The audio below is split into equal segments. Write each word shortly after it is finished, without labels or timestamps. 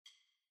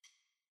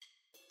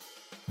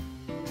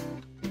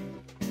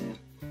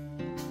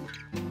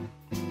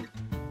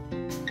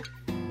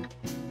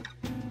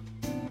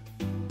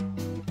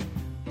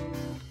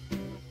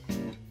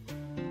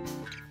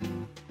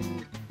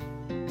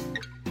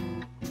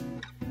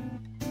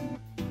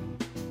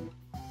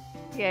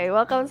Oke,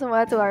 welcome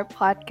semua to our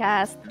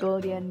podcast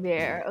Golden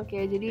Bear.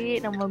 Oke,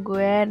 jadi nama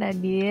gue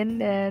Nadine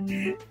dan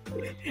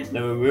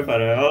Nama gue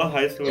Farel,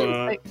 hai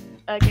semua.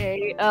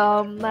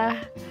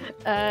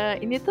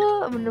 ini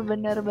tuh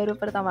bener-bener baru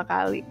pertama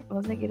kali.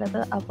 Maksudnya kita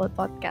tuh upload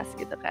podcast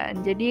gitu kan.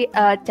 Jadi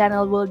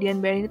channel Golden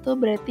Bear ini tuh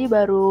berarti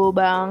baru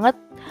banget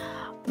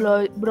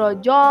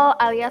brojol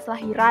alias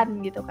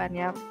lahiran gitu kan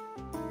ya.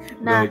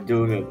 Nah,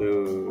 Brojol gak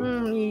tuh?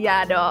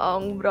 iya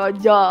dong,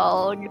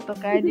 brojol gitu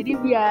kan. Jadi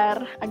biar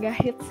agak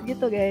hits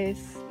gitu guys.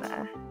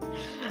 Nah,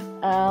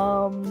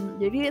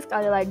 jadi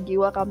sekali lagi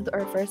welcome to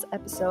our first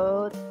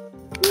episode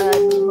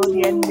di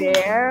Golden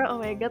Bear.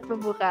 Oh my god,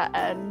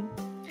 pembukaan.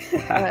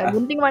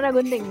 Gunting mana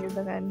gunting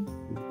gitu kan.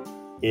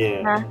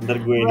 Iya, Nah,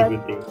 ntar gue yang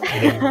digunting.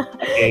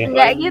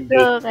 Nggak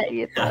gitu, kayak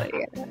gitu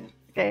ya.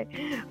 Oke,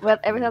 buat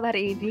episode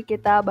hari ini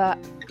kita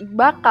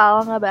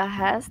bakal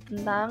ngebahas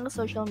tentang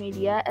social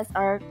media as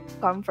our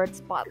comfort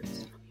spot.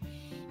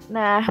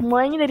 Nah,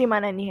 mulainya dari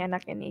mana nih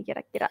enaknya nih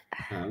kira-kira?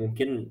 Nah,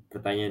 mungkin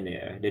pertanyaan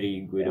ya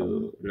dari gue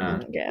dulu.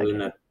 Nah, Okay.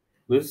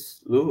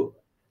 lu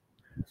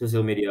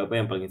sosial media apa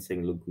yang paling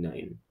sering lu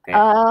gunain?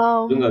 Kayak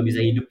lu nggak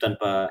bisa hidup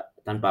tanpa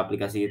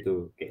aplikasi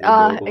itu. Kayak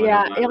lu bawa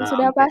Ya, yang kemana-mana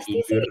sudah sampai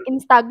pasti sih tidur.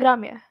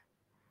 Instagram ya.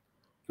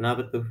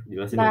 Kenapa tuh?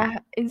 Jelasin dong. Nah,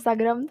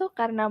 Instagram tuh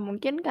karena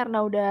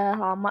udah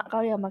lama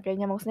kali ya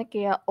makanya, maksudnya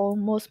kayak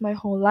almost my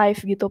whole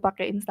life gitu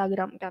pakai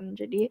Instagram kan.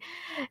 Jadi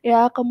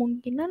ya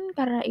kemungkinan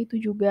karena itu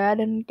juga,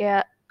 dan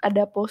kayak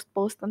ada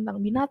post-post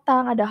tentang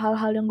binatang, ada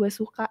hal-hal yang gue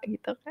suka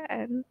gitu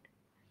kan.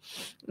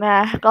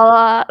 Nah,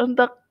 kalau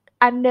untuk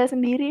Anda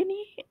sendiri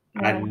nih,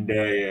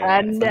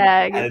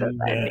 Anda gitu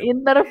kan,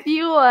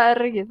 interviewer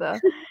gitu.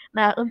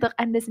 Nah, untuk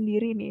Anda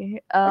sendiri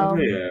nih, Apa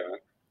ya?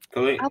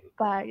 Kalau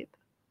apa gitu?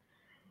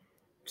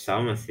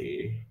 sama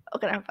sih. Oh,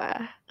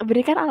 kenapa?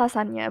 Berikan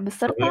alasannya,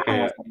 beserta Soalnya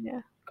kayak alasannya.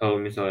 kalau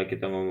misalnya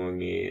kita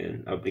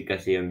ngomongin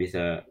aplikasi yang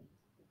kita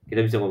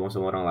bisa ngomong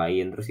sama orang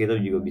lain, terus kita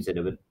juga bisa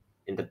dapat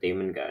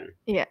entertainment kan.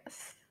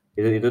 Yes.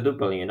 Itu tuh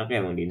paling enak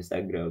emang di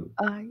Instagram.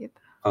 Oh, gitu.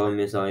 Kalau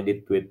misalnya di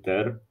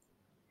Twitter,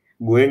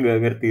 gue nggak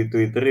ngerti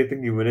Twitter itu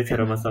gimana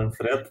cara masang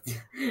thread,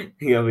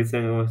 nggak bisa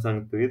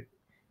ngemasang tweet.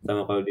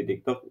 Sama kalau di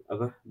TikTok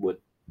buat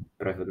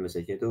private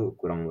message itu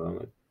kurang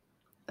banget.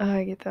 Oh,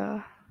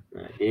 gitu.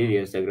 Nah, jadi di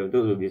Instagram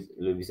tuh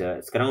lu bisa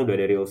sekarang udah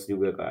ada Reels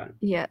juga kan.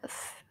 Yes.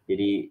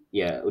 Jadi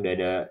ya udah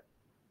ada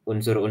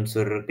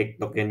unsur-unsur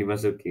TikTok yang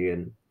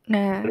dimasukin.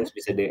 Nah, Terus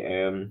bisa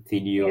DM,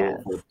 video, yes.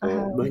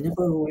 foto, banyak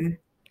lah pokoknya.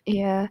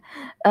 Iya.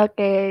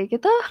 Oke,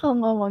 kita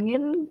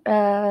ngomongin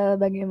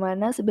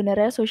bagaimana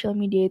sebenarnya social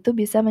media itu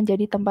bisa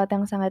menjadi tempat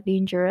yang sangat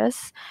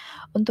dangerous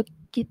untuk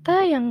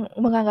kita yang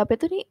menganggap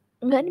itu nih,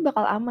 enggak, ini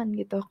bakal aman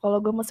gitu.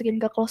 Kalau gue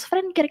masukin ke close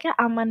friend kira-kira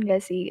aman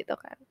gak sih gitu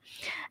kan.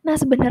 Nah,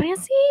 sebenarnya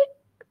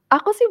sih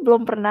aku sih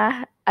belum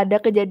pernah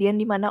ada kejadian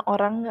di mana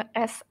orang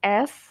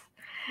nge-SS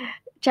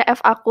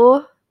CF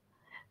aku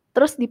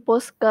terus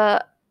di-post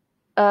ke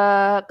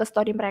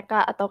story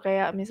mereka, atau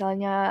kayak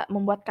misalnya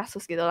membuat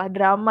kasus gitulah,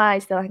 drama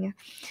istilahnya.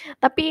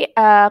 Tapi,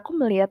 aku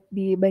melihat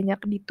banyak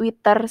di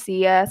Twitter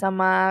sih ya,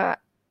 sama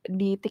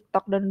di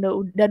TikTok,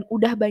 dan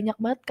udah banyak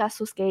banget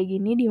kasus kayak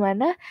gini di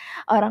mana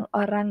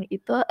orang-orang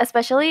itu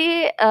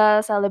especially,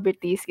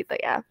 celebrities gitu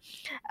ya,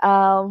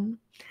 mmm,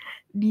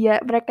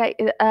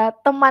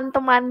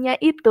 teman-temannya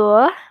itu,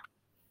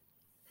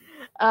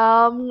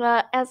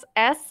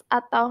 nge-SS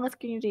atau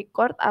nge-screen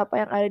record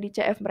apa yang ada di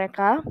CF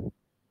mereka,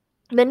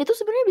 dan itu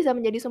sebenarnya bisa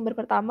menjadi sumber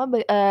pertama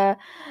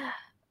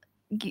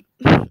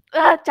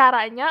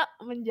caranya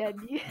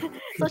menjadi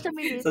social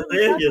media itu Santai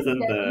bisa aja, menjadi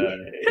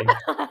santai.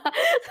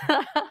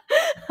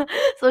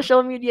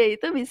 social media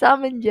itu bisa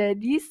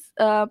menjadi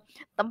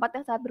tempat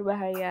yang sangat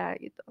berbahaya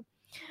gitu.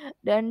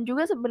 Dan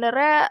juga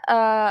sebenarnya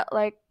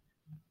like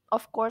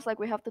of course like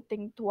we have to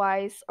think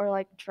twice or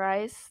like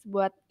thrice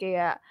buat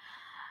kayak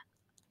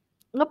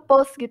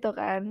ngepost gitu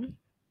kan.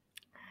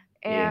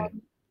 Iya,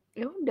 And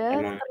ya udah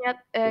emang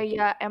ternyata gitu.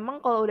 ya emang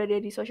kalau udah ada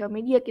di social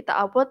media kita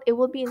upload, it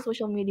will be in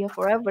social media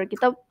forever.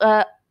 Kita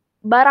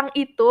barang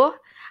itu,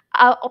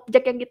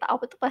 objek yang kita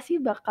upload itu pasti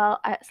bakal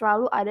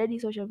selalu ada di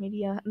social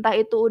media. Entah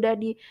itu udah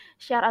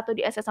di-share atau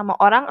di-access sama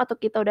orang, atau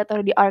kita udah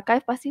taruh di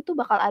archive, pasti itu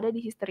bakal ada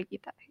di history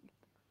kita.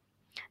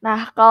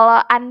 Nah,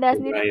 kalau Anda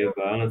sendiri Bahaya tuh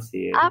banget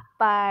sih ya.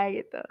 apa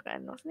gitu kan?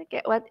 Maksudnya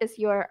kayak what is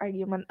your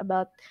argument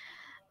about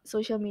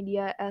social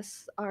media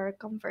as our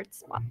comfort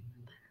spot?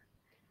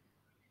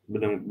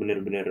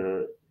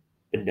 Bener-bener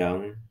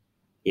pedang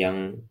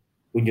yang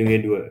ujungnya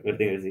dua,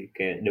 ngerti gak sih?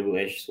 Kayak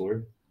double edged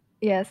sword.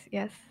 Yes,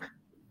 yes.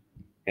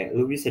 Kayak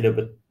lu bisa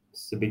dapet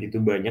sebegitu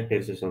banyak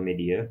dari sosial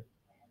media,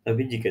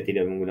 tapi jika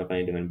tidak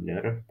menggunakannya dengan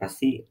benar,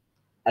 pasti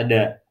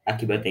ada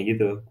akibatnya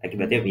gitu.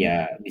 Akibatnya ya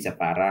bisa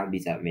parah,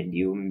 bisa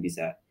medium,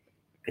 bisa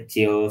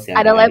kecil Ada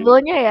sehari-hari.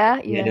 levelnya ya?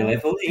 Ya Iya. ada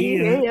levelnya, Iya,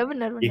 iya. iya,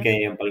 benar Jadi benar. kayak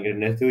yang paling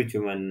rendah tuh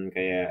cuman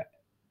kayak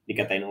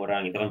dikatain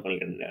orang, itu kan paling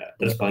rendah. Iya,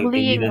 Terus paling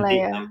tinggi bullying lah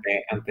nanti ya.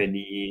 sampai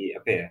di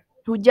apa ya?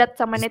 Hujat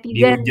sama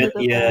netizen Dihujat gitu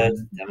ya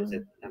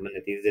kan. sama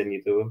netizen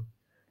gitu.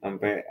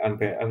 Sampai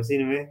apa sih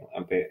namanya?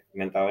 Sampai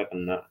mentalnya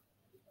kena.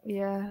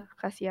 Iya,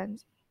 kasihan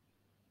sih.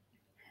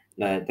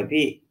 Nah,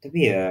 tapi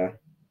ya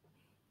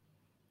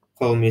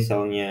kalau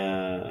misalnya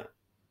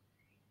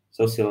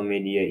sosial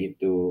media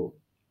itu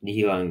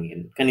dihilangin,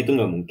 kan itu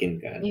nggak mungkin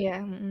kan. Iya,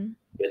 mhm.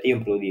 Berarti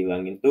yang perlu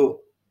dihilangin tuh,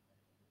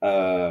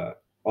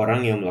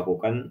 orang yang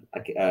melakukan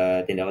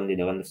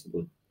tindakan-tindakan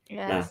tersebut.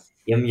 Nah, Yes.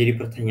 yang menjadi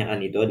pertanyaan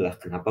itu adalah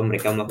kenapa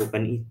mereka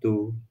melakukan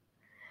itu?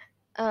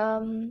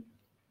 Mmm,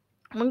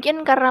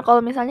 Mungkin karena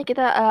kalau misalnya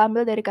kita,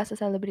 ambil dari kasus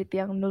selebriti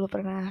yang dulu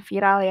pernah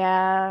viral ya,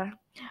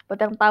 buat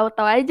yang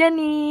tahu-tahu aja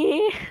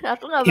nih,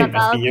 aku nggak Yang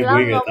bakal pastinya gue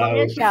bilang nggak tahu.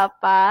 ngomongnya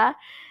siapa,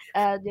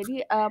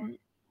 jadi,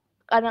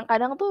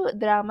 kadang-kadang tuh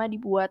drama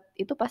dibuat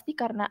itu pasti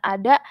karena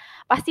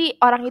pasti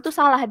orang itu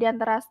salah di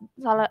antara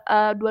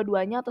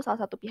dua-duanya atau salah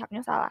satu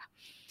pihaknya salah.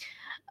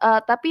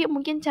 Tapi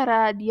mungkin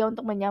cara dia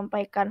untuk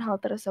menyampaikan hal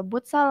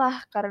tersebut salah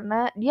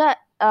karena dia,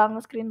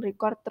 nge-screen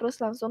record terus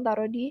langsung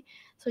taruh di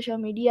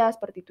sosial media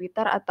seperti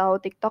Twitter atau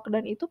TikTok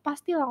dan itu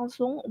pasti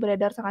langsung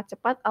beredar sangat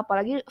cepat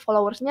apalagi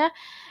followers-nya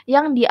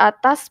yang di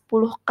atas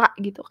 10K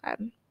gitu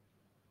kan.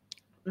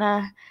 Nah,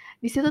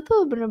 di situ tuh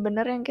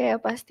bener-bener yang kayak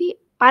pasti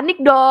panik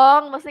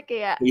dong, maksudnya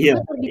kayak Iya,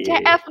 gue lagi iya,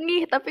 iya. CF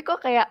nih, tapi kok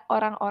kayak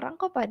orang-orang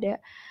kok pada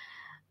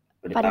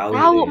Udah pada tahu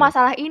gitu tahu ya.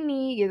 masalah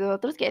ini gitu,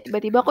 terus kayak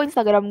tiba-tiba kok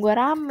Instagram gua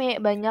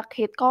rame, banyak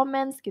hate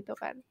comments gitu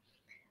kan.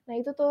 Nah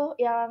itu tuh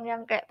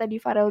yang kayak tadi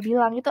Farel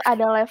bilang, itu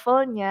ada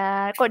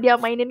levelnya, kok dia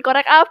mainin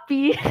korek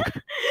api.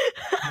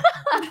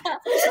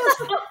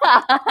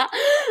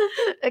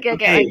 Oke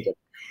oke Oke, lanjut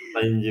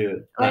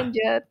lanjut. Nah,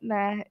 lanjut.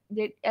 Nah,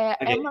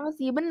 oke. emang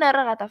sih bener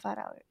kata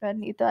Farel kan,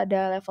 itu ada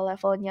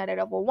level-levelnya, ada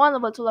level 1,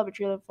 level 2, level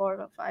 3, level 4,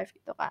 level 5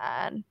 gitu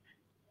kan.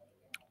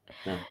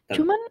 Nah,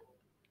 Cuman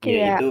ya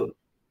kayak itu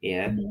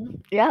ya,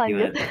 ya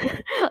lanjut gimana tuh?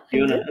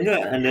 Gimana? lanjut.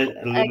 Enggak, Anda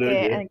lu dulu Oke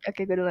aja.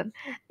 oke gue duluan.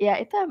 Ya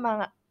itu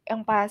emang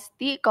yang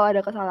pasti kalau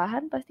ada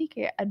kesalahan pasti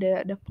kayak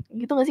ada dampak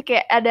gitu nggak sih?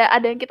 Kayak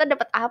ada yang kita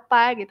dapat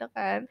apa gitu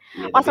kan.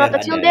 Iya, tapi Masalah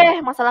ada kecil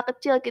deh, masalah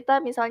kecil kita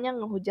misalnya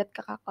ngehujat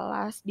kakak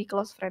kelas di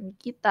close friend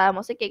kita,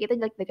 maksudnya kayak kita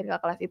jelek-jelekin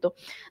kakak kelas itu.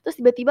 Terus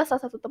tiba-tiba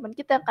salah satu teman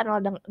kita yang kenal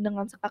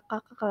dengan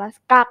kakak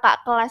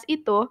kelas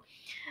itu,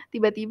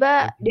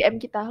 tiba-tiba mhm, DM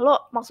kita,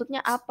 "Lo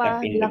maksudnya stab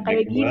apa? in the Bilang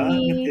back kayak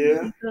banget gini," ya.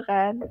 gitu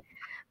kan.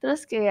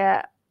 Terus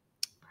kayak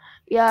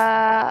ya,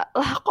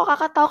 "Lah kok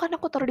Kakak tahu kan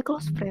aku taruh di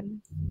close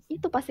friend?"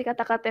 Itu pasti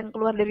kata-kata yang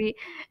keluar dari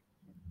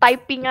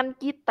typing-an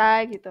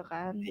kita gitu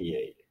kan. Iya,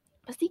 iya.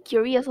 Pasti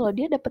curious loh,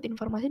 dia dapat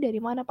informasi dari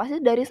mana, pasti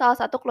dari salah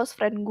satu close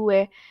friend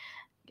gue,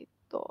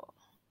 gitu.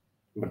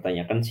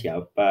 Mempertanyakan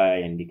siapa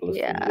yang di close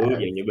Iya, friend lu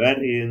yang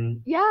nyebarin.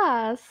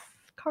 yes,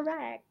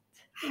 correct.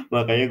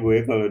 Makanya gue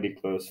kalau di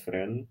close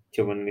friend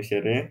cuman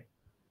nge-share-nya,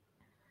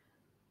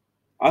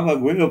 apa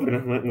gue nggak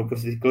pernah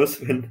nge-post di close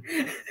friend.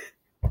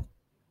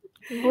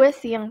 Gue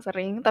sih yang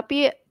sering,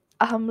 tapi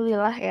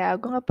alhamdulillah ya,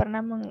 gue nggak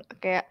pernah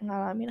kayak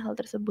ngalamin hal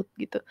tersebut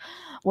gitu.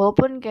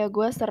 Walaupun kayak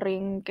gue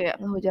sering kayak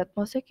ngehujat,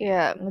 maksudnya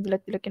kayak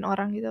ngejelek-jelekin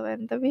orang gitu kan,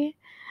 tapi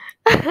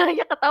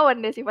ya ketahuan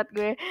deh sifat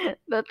gue.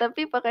 Nah,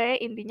 tapi pokoknya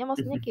intinya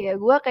maksudnya kayak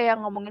gue kayak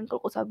ngomongin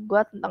keluh kesah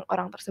gue tentang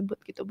orang tersebut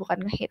gitu, bukan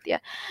nge-hate ya.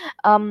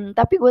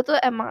 Tapi gue tuh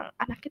emang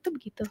anaknya tuh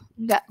begitu,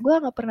 gue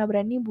nggak pernah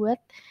berani buat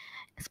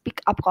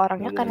speak up ke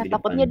orangnya Ngomong karena di depan.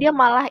 takutnya dia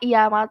malah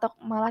iya,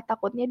 malah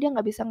takutnya dia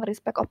nggak bisa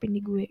nge-respect opini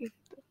gue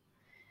gitu.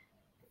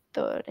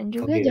 Tuh, dan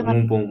juga Oke, jangan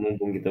mumpung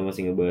mumpung kita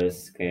masih ngebahas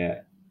kayak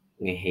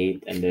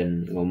nge-hate and then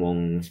ngomong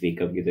speak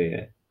up gitu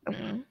ya.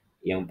 mhm,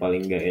 Yang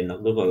paling nggak enak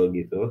tuh kalau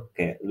gitu,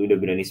 kayak lu udah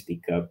berani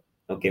speak up,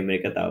 oke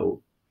mereka tahu.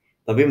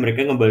 Tapi mereka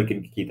ngebalikin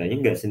ke kitanya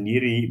nggak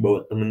sendiri, bawa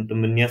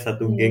temen-temennya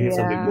satu geng iya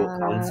sampai bawa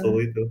counsel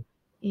itu.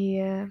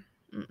 iya,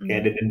 Kayak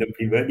ada mhm. dendam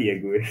pribadi ya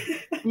gue.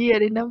 Iya,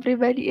 dendam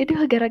pribadi,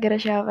 "Aduh gara-gara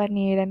siapa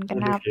nih dan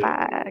Aduh kenapa?"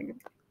 siapa ya.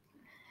 Gitu.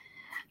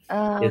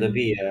 Ya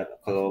tapi Mmm, ya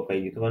kalau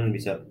kayak gitu kan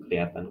bisa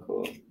kelihatan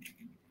kalau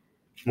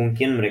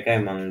mungkin mereka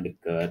emang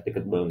deket,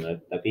 deket banget.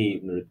 Tapi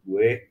menurut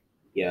gue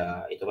ya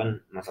itu kan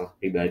masalah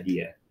pribadi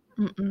ya.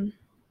 mhm.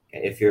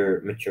 Kayak if you're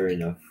mature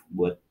enough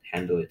buat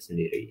handle it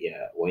sendiri,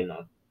 ya why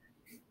not?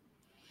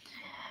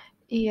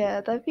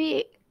 Iya,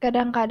 tapi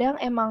kadang-kadang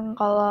emang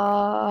kalau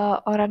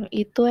orang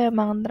itu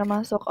emang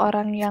termasuk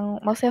orang yang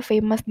maksudnya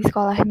famous di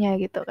sekolahnya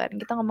gitu kan.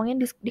 Kita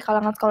ngomongin di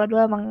kalangan sekolah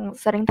dulu emang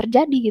sering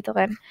terjadi gitu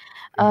kan.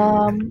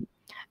 Mhm.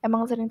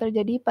 Emang sering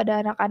terjadi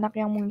pada anak-anak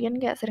yang mungkin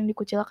kayak sering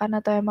dikucilkan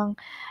atau emang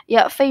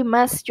ya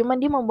famous, cuman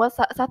dia membuat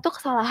satu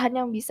kesalahan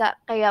yang bisa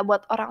kayak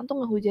buat orang tuh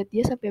ngehujat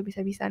dia sampai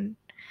habis-habisan.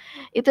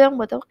 Itu yang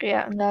buat aku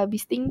kayak nggak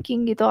habis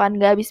thinking gitu kan,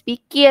 nggak habis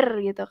pikir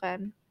gitu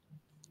kan.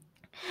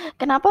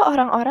 Kenapa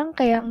orang-orang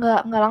kayak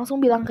nggak langsung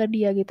bilang ke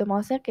dia gitu,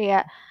 maksudnya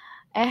kayak,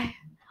 "Eh,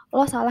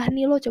 lo salah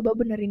nih, lo coba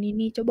benerin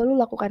ini, coba lu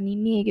lakukan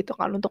ini," gitu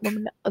kan,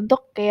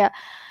 untuk kayak,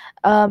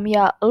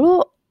 ya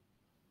lu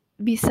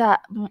bisa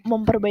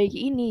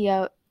memperbaiki ini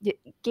ya,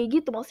 kayak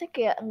gitu, maksudnya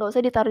kayak nggak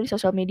usah ditaruh di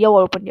sosial media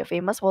walaupun dia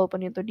famous,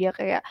 walaupun itu dia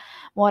kayak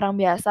mau orang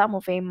biasa,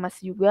 mau famous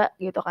juga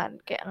gitu kan,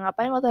 kayak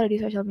ngapain lo taruh di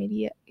sosial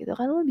media gitu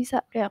kan, lu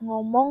bisa kayak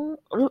ngomong,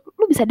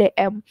 lu bisa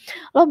DM,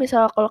 lo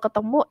misal kalau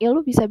ketemu, ya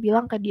lu bisa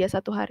bilang ke dia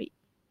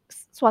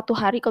suatu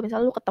hari kalau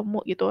misalnya lu ketemu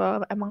gitu,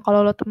 emang kalau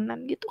lo temenan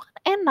gitu kan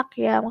enak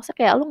ya, maksudnya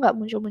kayak lu nggak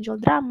muncul-muncul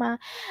drama,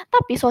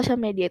 tapi sosial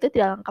media itu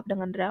tidak lengkap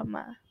dengan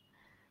drama.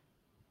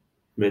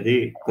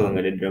 Berarti kalau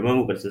nggak ada drama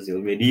bukan sosial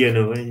media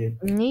namanya.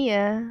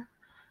 Iya.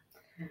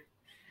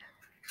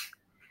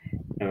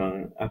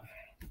 Emang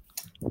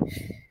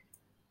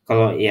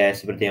kalau ya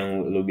seperti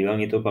yang lu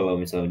bilang itu kalau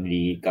misal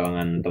di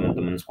kalangan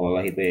teman-teman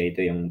sekolah itu ya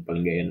itu yang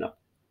paling gak enak.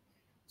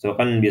 So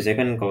kan biasanya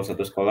kan kalau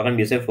satu sekolah kan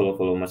biasanya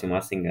follow-follow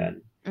masing-masing kan.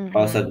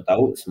 Kalau Mhm. satu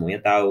tahu,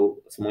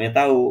 semuanya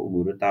tahu,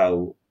 guru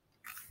tahu.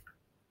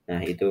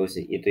 Nah itu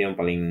sih, itu yang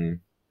paling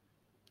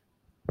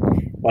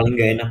paling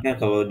gak enaknya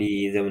kalau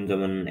di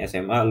zaman-zaman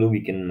SMA lu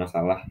bikin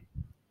masalah,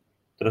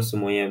 terus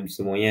semuanya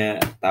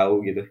semuanya tahu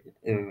gitu.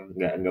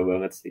 Nggak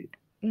banget sih.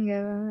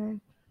 Enggak banget.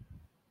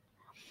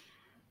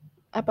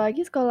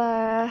 Apalagi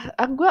sekolah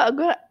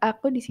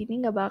aku di sini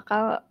nggak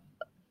bakal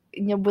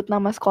nyebut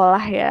nama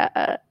sekolah ya.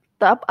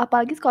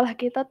 Apalagi sekolah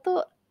kita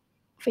tuh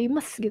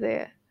famous gitu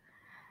ya.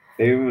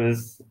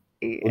 Famous.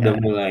 Iya, Udah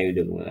mulai.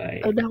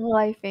 udah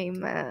mulai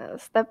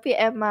famous. Tapi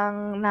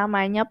emang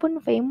namanya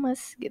pun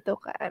famous gitu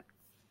kan.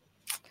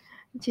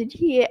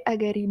 Jadi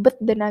agak ribet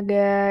dan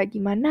agak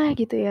gimana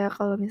gitu ya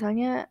kalau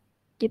misalnya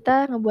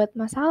kita ngebuat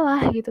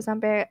masalah gitu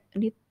sampai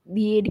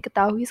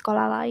diketahui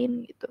sekolah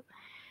lain gitu.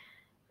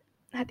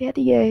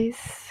 Hati-hati guys.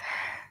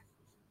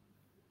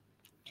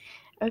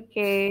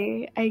 Oke,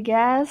 I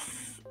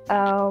guess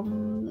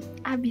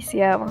habis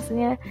ya,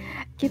 maksudnya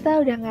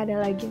kita udah nggak ada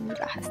lagi yang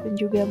dibahas dan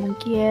juga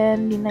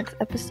mungkin di next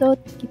episode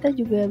kita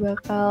juga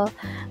bakal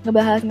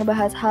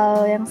ngebahas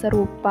hal yang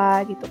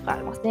serupa gitu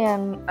kan, maksudnya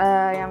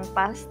yang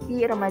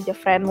pasti remaja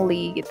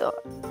friendly gitu.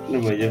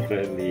 Remaja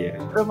friendly ya.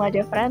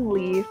 Remaja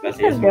friendly,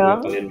 Pasti ya, pikir semoga dong.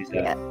 kalian bisa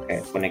Ya,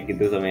 kayak connect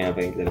gitu sama apa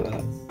yang kita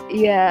bahas.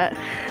 iya.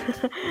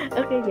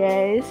 Oke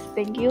guys,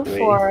 thank you Anyway,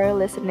 for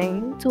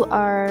listening to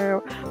our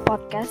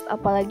podcast.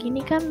 Apalagi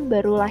ini kan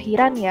baru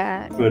lahiran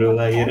ya. baru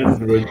lahiran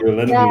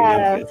berojolan Ya, belum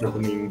nyampe 1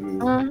 minggu.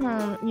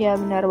 ya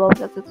benar,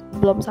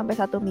 belum sampai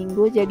 1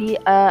 minggu. Jadi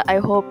I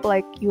hope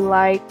like you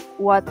like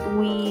what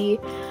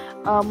we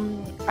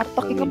are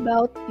talking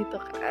about gitu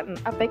kan.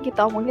 Apa yang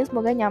kita omongin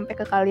semoga nyampe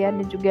ke kalian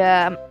dan juga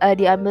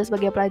diambil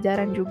sebagai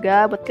pelajaran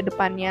juga buat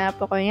kedepannya.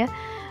 Pokoknya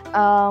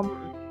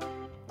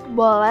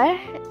boleh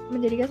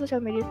menjadikan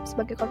sosial media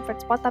sebagai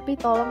comfort spot, tapi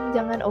tolong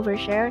jangan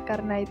overshare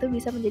karena itu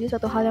bisa menjadi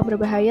suatu hal yang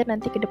berbahaya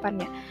nanti ke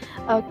depannya.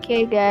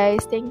 Okay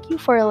guys, thank you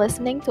for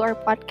listening to our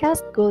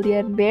podcast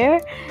Golden Bear.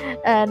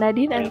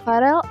 Nadine and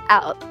Farel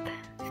out.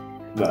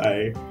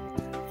 Bye.